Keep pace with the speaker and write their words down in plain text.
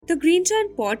The Green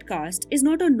Giant podcast is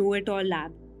not a know-it-all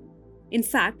lab. In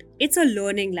fact, it's a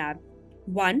learning lab.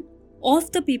 One of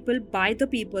the people, by the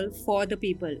people, for the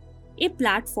people. A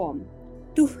platform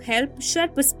to help share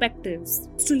perspectives,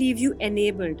 to leave you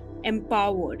enabled,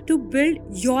 empowered, to build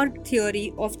your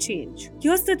theory of change.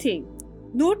 Here's the thing.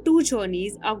 No two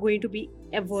journeys are going to be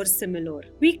ever similar.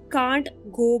 We can't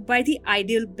go by the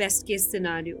ideal best case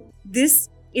scenario. This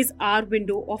is our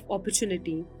window of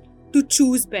opportunity to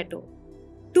choose better,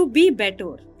 to be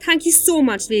better. Thank you so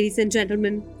much, ladies and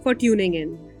gentlemen, for tuning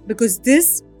in, because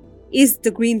this is the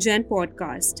Green Gen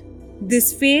podcast.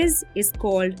 This phase is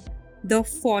called the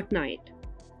Fortnight,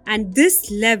 and this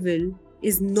level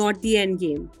is not the end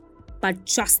game, but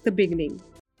just the beginning.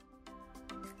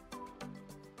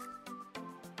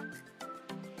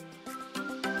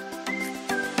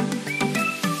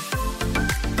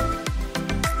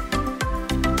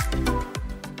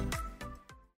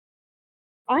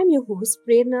 I'm your host,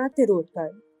 Prerna Tirodkar,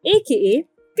 aka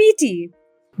PT.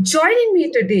 Joining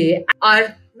me today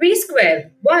are V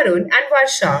Square, Varun and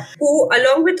Varsha, who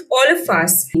along with all of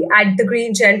us at the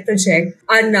Green Gen Project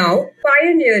are now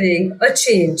pioneering a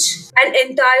change, an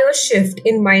entire shift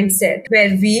in mindset where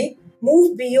we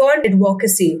move beyond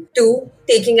advocacy to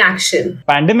taking action.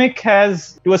 Pandemic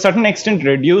has, to a certain extent,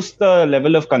 reduced the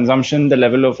level of consumption, the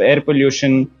level of air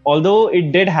pollution, although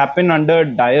it did happen under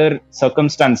dire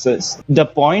circumstances. The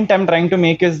point I'm trying to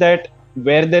make is that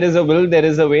where there is a will, there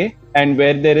is a way, and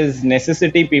where there is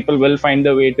necessity, people will find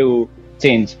a way to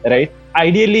change, right?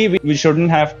 Ideally, we shouldn't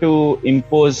have to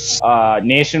impose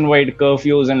nationwide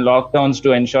curfews and lockdowns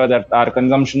to ensure that our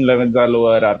consumption levels are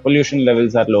lower, our pollution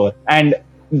levels are lower. And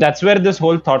that's where this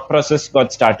whole thought process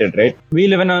got started, right? We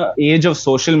live in an age of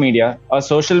social media, a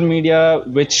social media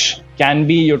which can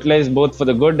be utilized both for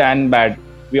the good and bad.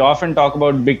 We often talk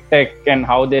about big tech and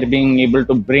how they're being able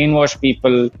to brainwash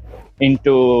people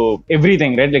into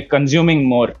everything, right? Like consuming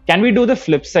more. Can we do the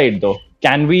flip side though?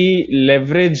 Can we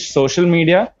leverage social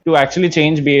media to actually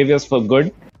change behaviors for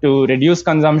good, to reduce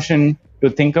consumption, to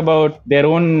think about their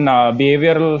own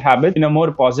behavioral habits in a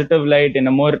more positive light, in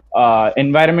a more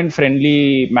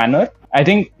environment-friendly manner? I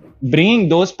think bringing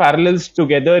those parallels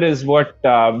together is what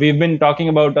we've been talking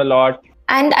about a lot.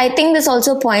 And I think this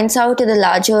also points out to the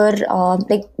larger,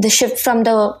 the shift from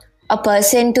a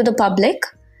person to the public,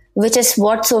 which is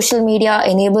what social media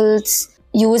enables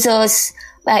users,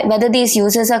 whether these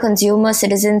users are consumers,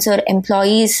 citizens, or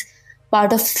employees,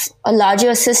 part of a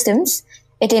larger systems.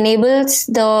 It enables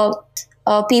the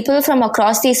people from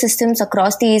across these systems,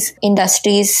 across these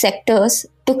industries, sectors,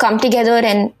 to come together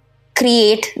and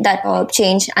create that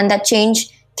change. And that change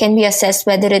can be assessed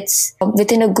whether it's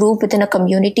within a group, within a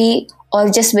community, or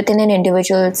just within an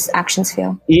individual's action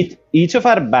sphere. Each of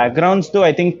our backgrounds, though,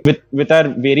 I think with our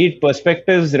varied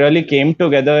perspectives really came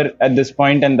together at this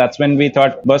point, and that's when we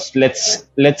thought, boss,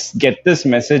 let's get this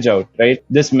message out, right?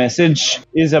 This message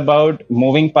is about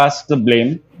moving past the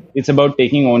blame. It's about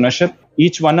taking ownership.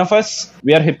 Each one of us,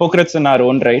 we are hypocrites in our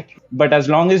own right. But as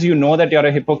long as you know that you're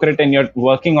a hypocrite and you're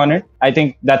working on it, I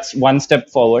think that's one step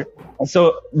forward.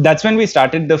 So that's when we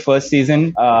started the first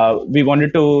season. We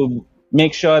wanted to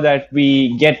make sure that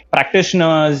we get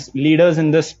practitioners, leaders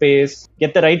in this space,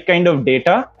 get the right kind of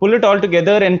data, pull it all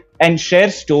together and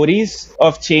share stories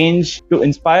of change to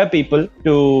inspire people,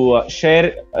 to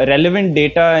share relevant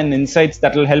data and insights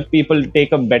that will help people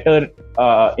take a better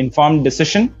informed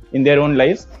decision in their own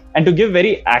lives, and to give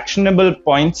very actionable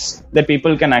points that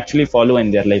people can actually follow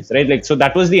in their lives, right? Like, so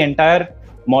that was the entire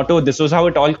motto. This was how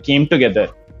it all came together.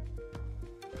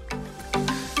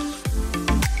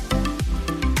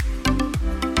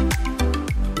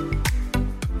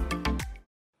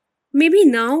 Maybe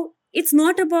now it's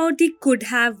not about the could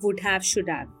have, would have, should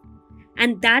have.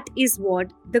 And that is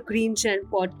what the Green Gen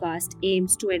podcast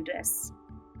aims to address.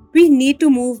 We need to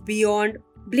move beyond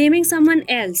blaming someone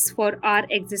else for our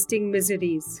existing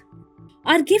miseries.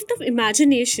 Our gift of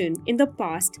imagination in the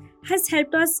past has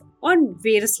helped us on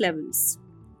various levels.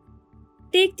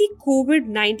 Take the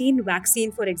COVID-19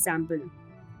 vaccine, for example.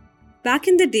 Back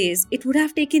in the days, it would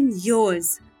have taken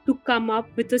years to come up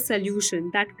with a solution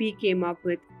that we came up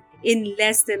with in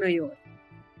less than a year.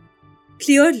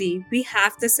 Clearly, we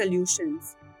have the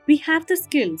solutions, we have the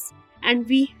skills, and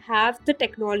we have the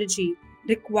technology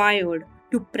required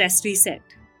to press reset.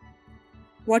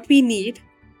 What we need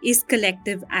is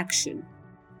collective action.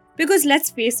 Because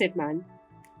let's face it, man,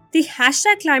 the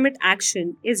hashtag climate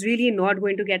action is really not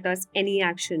going to get us any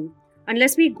action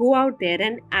unless we go out there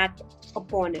and act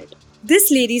upon it. This,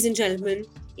 ladies and gentlemen,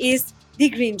 is the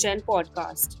Green Gen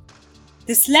podcast.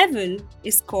 This level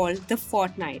is called the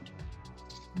Fortnight.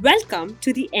 Welcome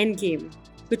to the end game,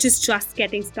 which is just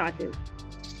getting started.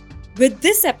 With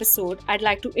this episode, I'd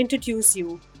like to introduce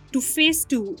you to phase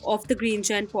 2 of the Green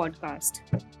Gen podcast,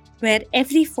 where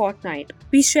every fortnight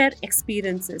we share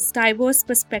experiences, diverse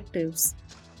perspectives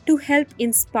to help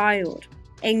inspire,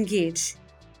 engage,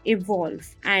 evolve,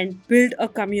 and build a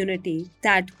community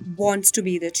that wants to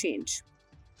be the change.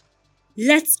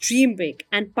 Let's dream big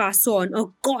and pass on a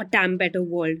goddamn better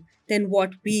world than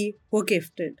what we were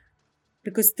gifted.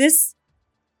 Because this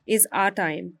is our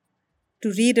time to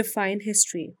redefine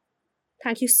history.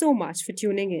 Thank you so much for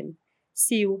tuning in.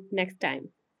 See you next time.